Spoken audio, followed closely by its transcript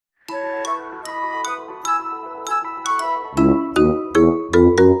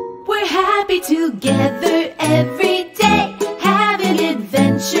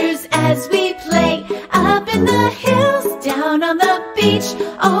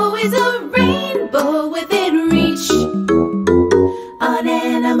always a rainbow within reach. On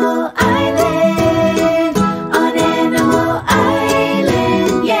Animal Island, on Animal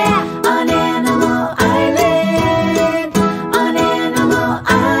Island, yeah, on Animal Island, on Animal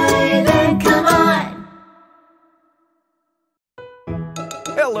Island, come on.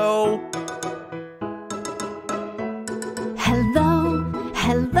 Hello. Hello,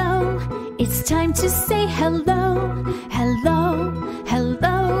 hello, it's time to say hello. Hello,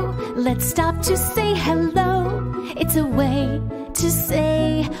 hello, let's stop to say hello. It's a way to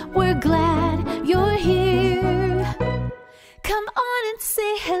say we're glad you're here. Come on and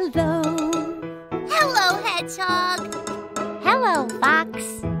say hello. Hello, Hedgehog. Hello, Fox.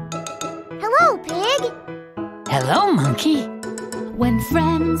 Hello, Pig. Hello, Monkey. When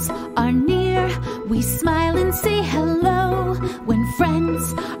friends are near, we smile and say hello. When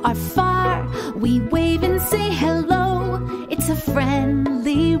friends are far, we wave and say hello. It's a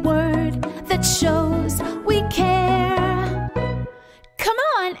friendly word that shows we care. Come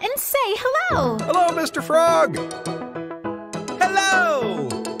on and say hello. Hello, Mr. Frog. Hello.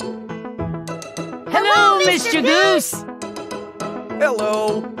 Hello, Mr. Goose.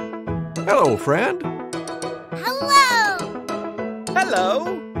 Hello. Hello, friend. Hello.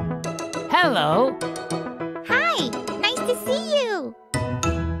 Hello. Hello. Hi, nice to see you.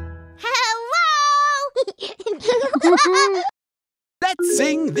 Hello. Let's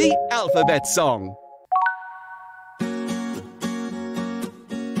sing the alphabet song.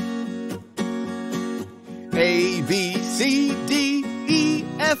 A, B, C, D, E,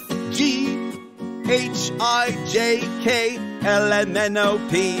 F, G, H, I, J, K, L, M, N, O,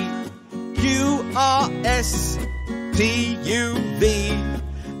 P, Q, R, S, T, U, V,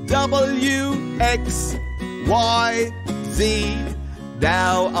 W, X, Y, Z.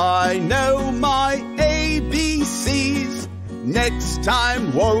 Now I know my ABCs. Next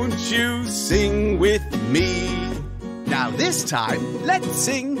time, won't you sing with me? Now this time, let's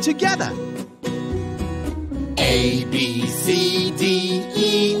sing together. A, B, C, D,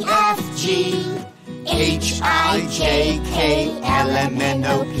 E, F, G, H, I, J, K, L, M, N,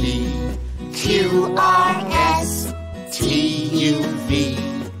 O, P, Q, R, S, T, U, V,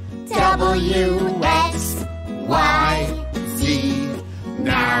 W, X, Y, Z.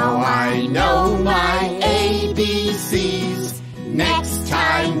 Now I know my ABCs. Next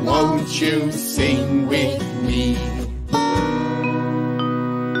time, won't you sing with me?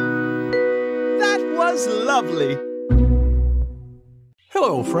 That was lovely.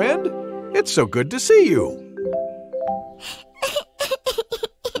 Hello, friend. It's so good to see you.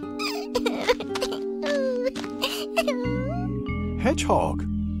 Hedgehog,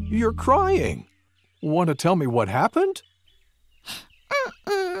 you're crying. Want to tell me what happened?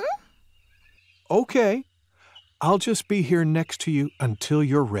 Okay. I'll just be here next to you until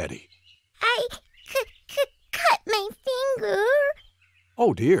you're ready. I cut my finger.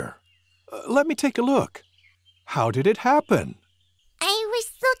 Oh, dear. Let me take a look. How did it happen? I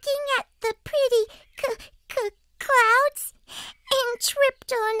was looking at the pretty clouds and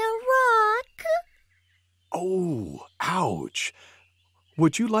tripped on a rock. Oh, ouch.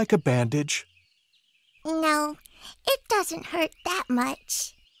 Would you like a bandage? No, it doesn't hurt that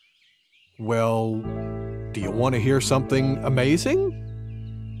much. Well, do you want to hear something amazing?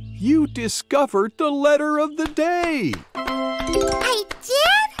 You discovered the letter of the day. I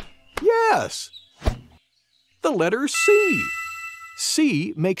did? Yes. The letter C.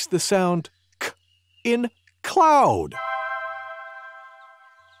 C makes the sound K in cloud.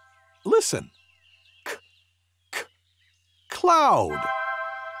 Listen. K, K, cloud.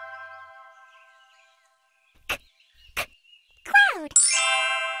 Cloud.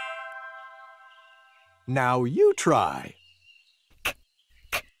 Now you try.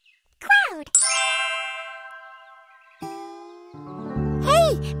 Cloud.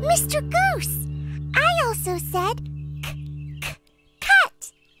 Hey, Mr. Goose! I also said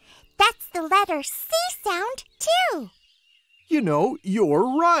cut. That's the letter C sound, too. You know, you're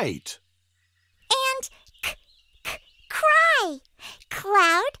right. And cry.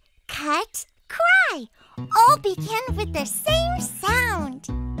 Cloud, cut, cry. All begin with the same sound.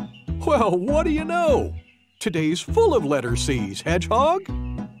 Well, what do you know? Today's full of letter C's, Hedgehog.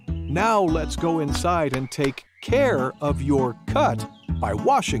 Now let's go inside and take care of your cut by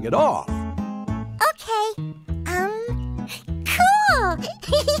washing it off. Okay. Cool.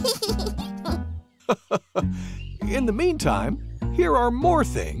 In the meantime, here are more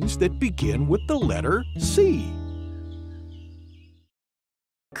things that begin with the letter C.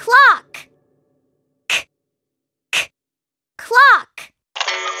 Clock. Clock.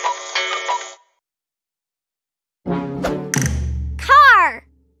 Car.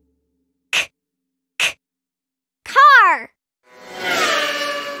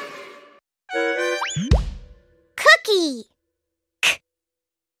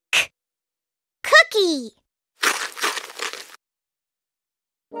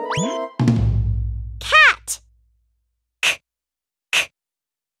 Cat.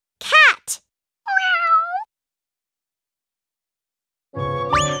 Cat.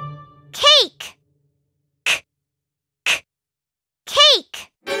 Cake.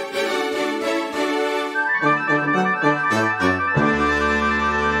 Cake.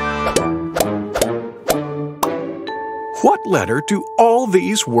 What letter do all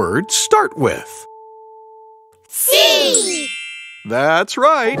these words start with? C. That's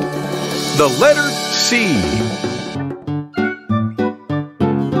right. The letter C.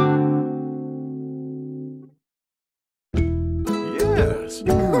 Yes.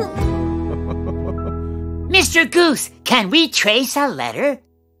 Mr. Goose, can we trace a letter?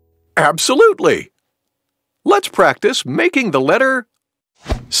 Absolutely. Let's practice making the letter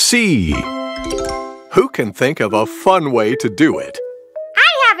C. Who can think of a fun way to do it?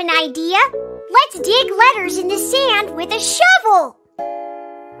 I have an idea. Let's dig letters in the sand with a shovel.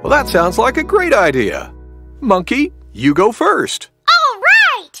 Well, that sounds like a great idea. Monkey, you go first. All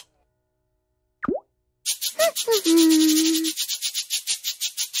right.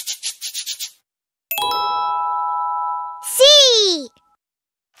 C.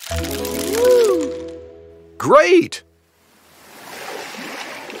 Great!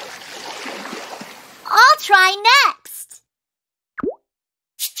 I'll try next.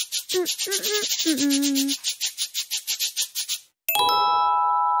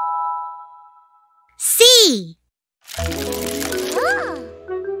 C.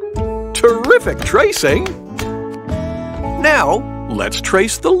 Terrific tracing! Now, let's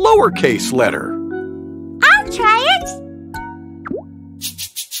trace the lowercase letter. I'll try it.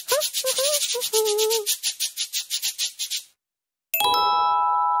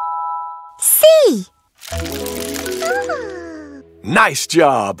 C. Nice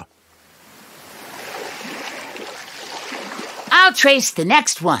job! I'll trace the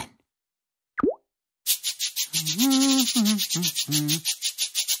next one.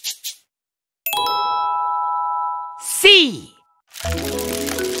 C.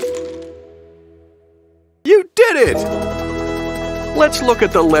 You did it! Let's look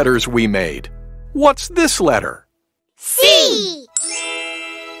at the letters we made. What's this letter? C.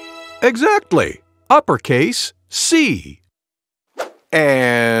 Exactly. Uppercase C.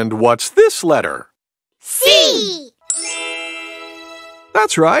 And what's this letter? C.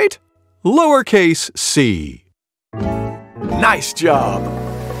 That's right. Lowercase c. Nice job.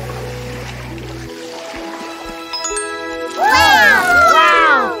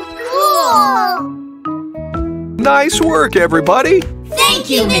 Wow! Cool! Nice work, everybody. Thank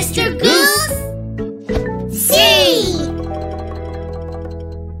you, Mr. Goose. C.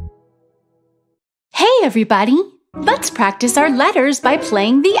 Hey, everybody! Let's practice our letters by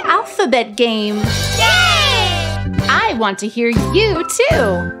playing the alphabet game. Yay! I want to hear you,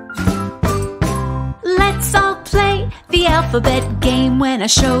 too. Let's all play the alphabet game. When I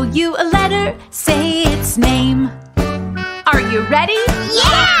show you a letter, say its name. Are you ready?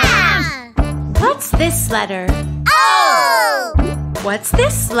 Yeah! What's this letter? O. What's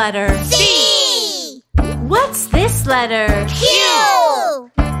this letter? C. What's this letter? Q.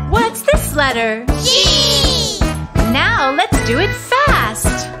 What's this letter? G. Now let's do it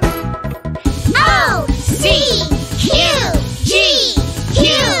fast. O. C. Q. G. Q.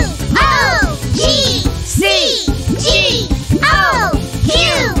 O. G. C. G. O. Q.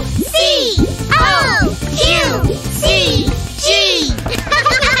 C. O. Q. C. G.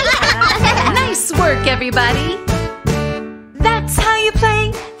 Nice work, everybody. That's how you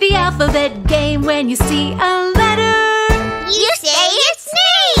play the alphabet game. When you see a letter, You say its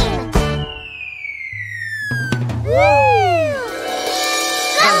name.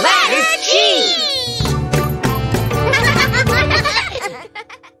 The letter G.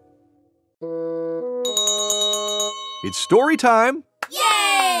 It's story time.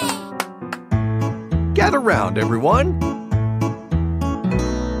 Yay! Gather round, everyone.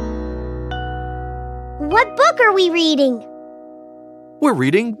 What book are we reading? We're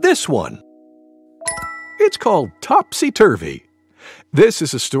reading this one. It's called Topsy-Turvy. This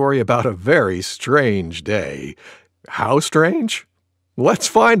is a story about a very strange day. How strange? Let's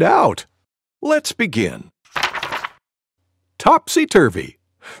find out. Let's begin. Topsy-Turvy,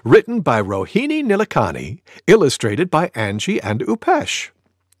 written by Rohini Nilekani, illustrated by Angie and Upesh.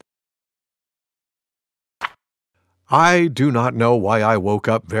 I do not know why I woke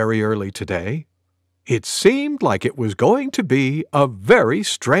up very early today. It seemed like it was going to be a very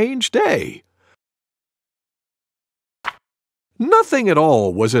strange day. Nothing at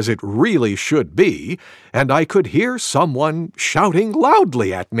all was as it really should be, and I could hear someone shouting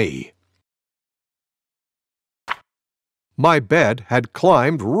loudly at me. My bed had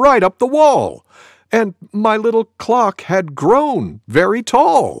climbed right up the wall, and my little clock had grown very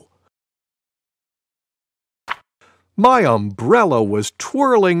tall. My umbrella was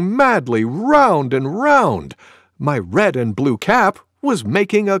twirling madly round and round. My red and blue cap was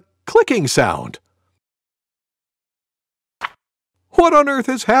making a clicking sound. What on earth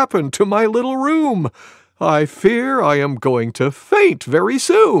has happened to my little room? I fear I am going to faint very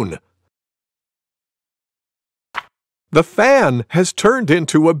soon. The fan has turned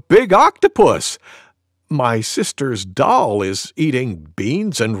into a big octopus. My sister's doll is eating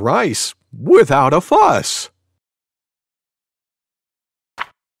beans and rice without a fuss.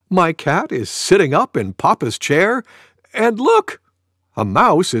 My cat is sitting up in Papa's chair, and look, a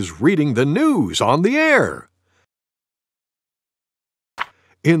mouse is reading the news on the air.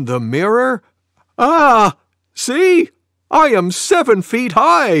 In the mirror, see, I am 7 feet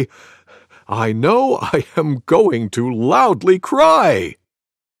high. I know I am going to loudly cry.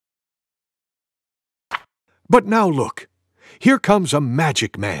 But now look, here comes a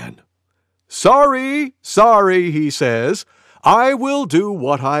magic man. Sorry, sorry, he says. I will do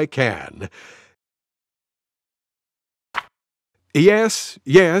what I can. Yes,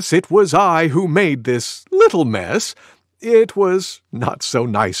 it was I who made this little mess. It was not so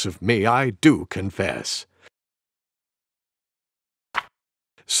nice of me, I do confess.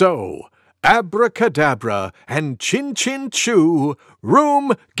 So, abracadabra and chin-chin-choo,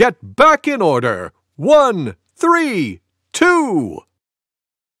 room, get back in order. 1, 3, 2.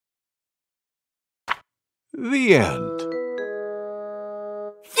 The end.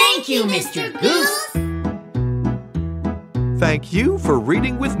 Thank you, Mr. Goose. Thank you for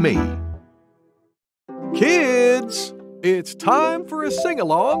reading with me. Kids, it's time for a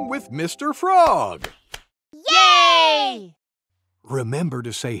sing-along with Mr. Frog. Yay! Remember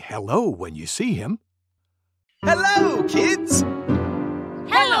to say hello when you see him. Hello, kids!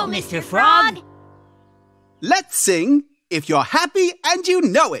 Hello, Mr. Frog. Let's sing If You're Happy and You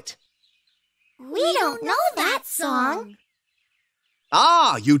Know It. We don't know that song.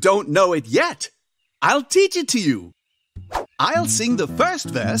 Ah, you don't know it yet. I'll teach it to you. I'll sing the first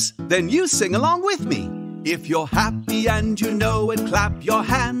verse, then you sing along with me. If you're happy and you know it, clap your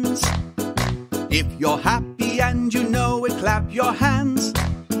hands. If you're happy and you know it, clap your hands.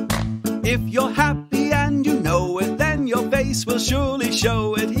 If you're happy and you know it, then your face will surely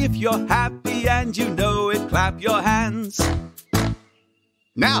show it. If you're happy and you know it, clap your hands.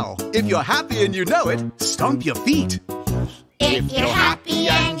 Now, if you're happy and you know it, stomp your feet. If you're happy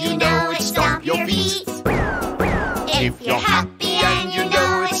and you know it, stomp your feet. If you're happy and you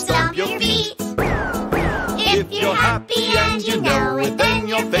know it, stomp your feet. If you're happy and you know it, then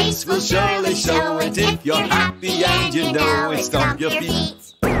your face will surely show it. If you're happy and you know it, stomp your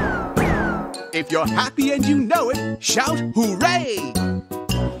feet. If you're happy and you know it, shout hooray!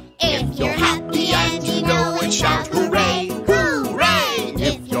 If you're happy and you know it, shout hooray! Hooray!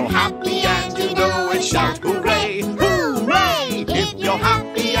 If you're happy and you know it, shout hooray! Hooray! If you're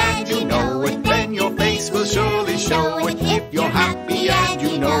happy and you know it, then your face will surely show it. If you're happy and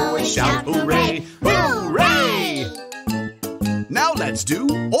you know it, shout hooray! Hooray! Now let's do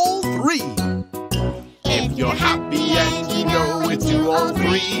all three. If you're happy and you know it, do all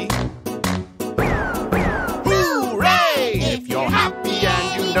three. Hooray! If you're happy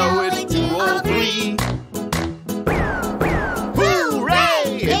and you know it, do all three.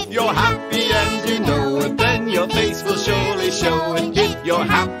 Hooray! If you're happy and you know it, then your face will surely show it. If you're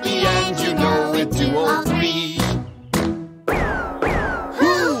happy and you know it, do all three.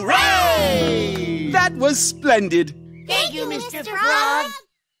 Hooray! That was splendid. Thank you, Mr. Frog.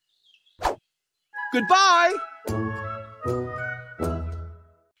 Goodbye.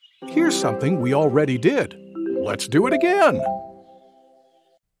 Here's something we already did. Let's do it again.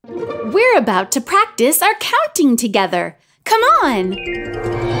 We're about to practice our counting together. Come on!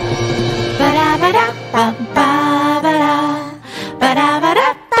 Ba-da-ba-da-ba-ba-ba-da.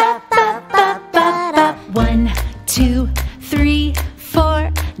 Ba-da-ba-da-ba-ba-ba-ba-ba. 1, 2, 3,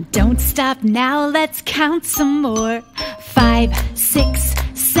 4. Don't stop now, let's count some more. 5, 6,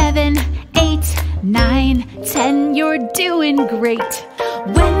 7, 8, 9, 10. You're doing great.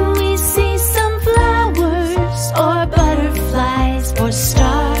 When we see some flowers or butterflies or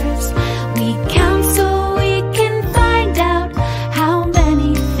stars, we count so we can find out how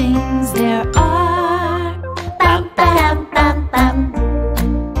many things there are. Bum-ba-dum-bum-bum.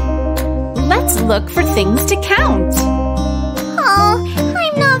 Let's look for things to count. Oh,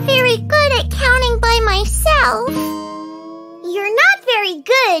 I'm not very good at counting by myself. You're not very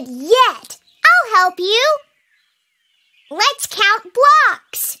good yet. I'll help you. Let's count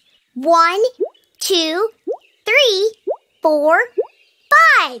blocks. 1, 2, 3, 4,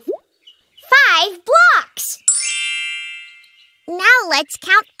 5. 5 blocks. Now let's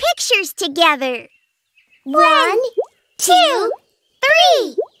count pictures together. 1, 2,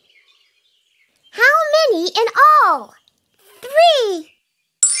 3. How many in all? 3.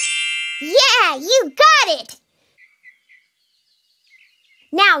 Yeah, you got it.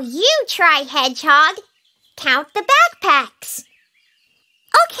 Now you try, Hedgehog. Count the backpacks.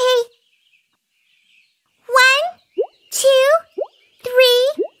 Okay. 1, 2,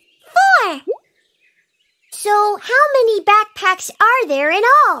 3, 4. So how many backpacks are there in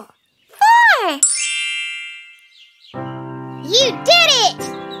all? 4. You did it!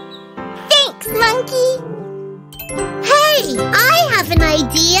 Thanks, Monkey. Hey, I have an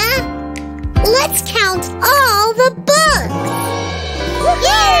idea. Let's count all the books.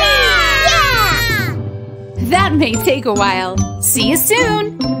 Yeah! That may take a while. See you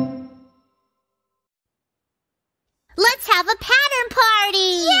soon. Let's have a pattern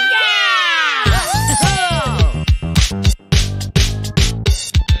party!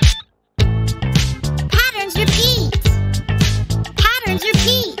 Patterns repeat. Patterns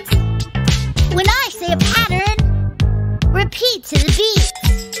repeat. When I say a pattern, repeat to the beat.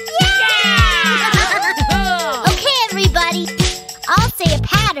 Okay, everybody. I'll say a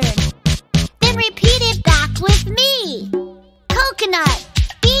pattern. Then repeat it back with me. Coconut,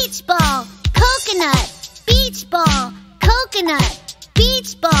 beach ball, coconut, beach ball, coconut,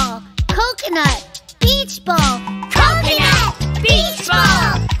 beach ball, coconut, beach ball, coconut, beach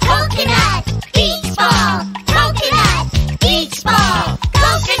ball, coconut, beach ball, coconut, beach ball,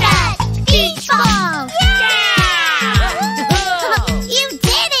 coconut, beach ball. You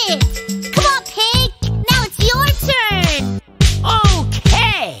did it! Come on, Pig. Now it's your turn.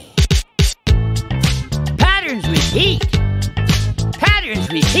 Okay. Patterns repeat. Patterns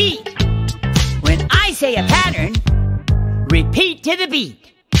repeat. When I say a pattern, repeat to the beat.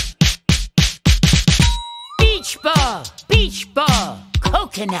 Beach ball,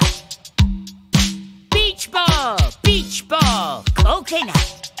 coconut. Beach ball, coconut. Beach ball, coconut.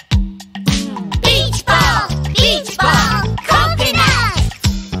 Beach ball,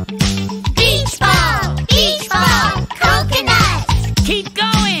 coconut. Keep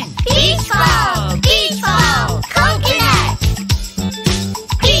going. Beach ball, coconut.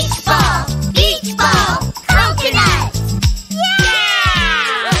 Beach ball, coconut.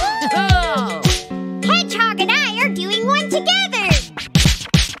 Oh. Hedgehog and I are doing one together.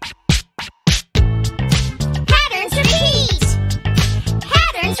 Patterns repeat.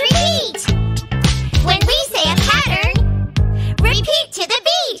 Patterns repeat. When we say a pattern, repeat to the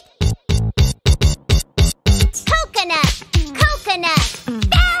beat. Coconut, coconut,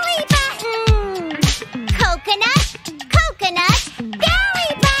 belly button. Coconut, coconut, belly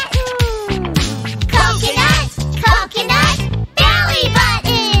button. Coconut, coconut, belly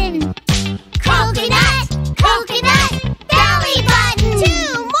button. Coconut, coconut, belly button. 2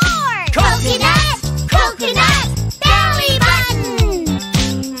 more. Coconut, coconut, belly button.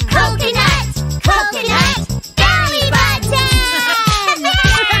 Coconut, coconut, belly button.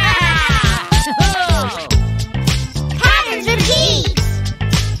 Patterns repeat.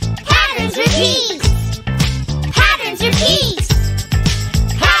 Patterns repeat. Patterns repeat.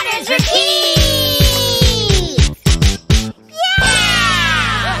 Patterns repeat.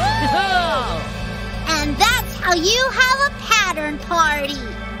 And that's how you have a pattern party.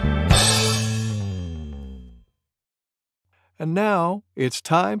 And now it's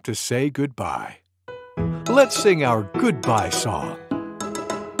time to say goodbye. Let's sing our goodbye song.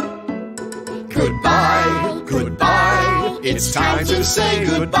 Goodbye, goodbye, it's time to say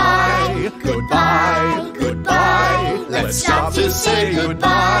goodbye. Goodbye, goodbye, let's stop to say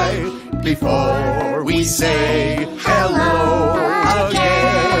goodbye before we say hello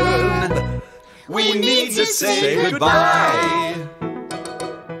again. We need to say goodbye.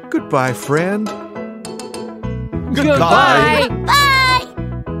 Goodbye, friend. Goodbye. Bye.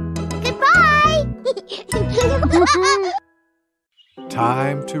 Goodbye.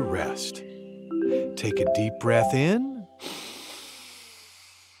 Time to rest. Take a deep breath in.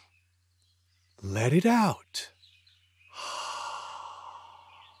 Let it out.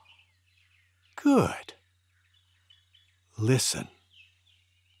 Good. Listen.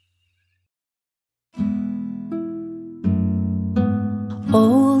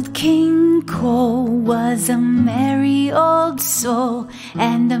 Old King Cole was a merry old soul,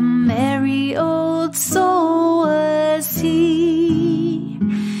 and a merry old soul was he.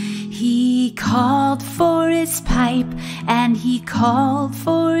 He called for his pipe, and he called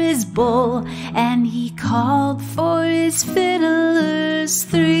for his bowl, and he called for his fiddlers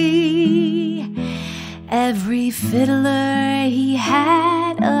 3. Every fiddler he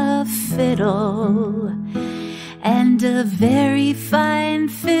had a fiddle, and a very fine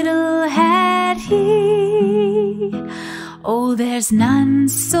fiddle had he. Oh, there's none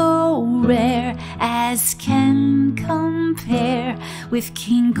so rare as can compare with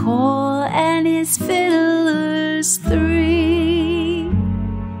King Cole and his fiddlers three.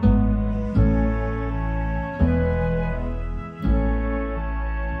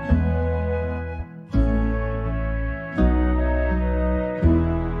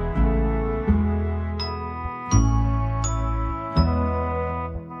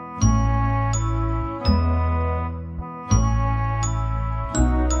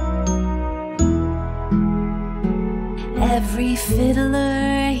 Every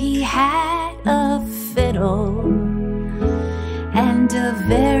fiddler he had a fiddle, and a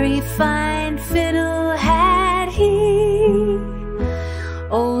very fine fiddle had he.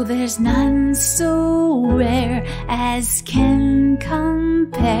 Oh, there's none so rare as can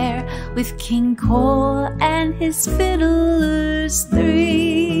compare with King Cole and his fiddlers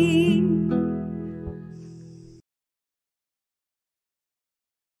three.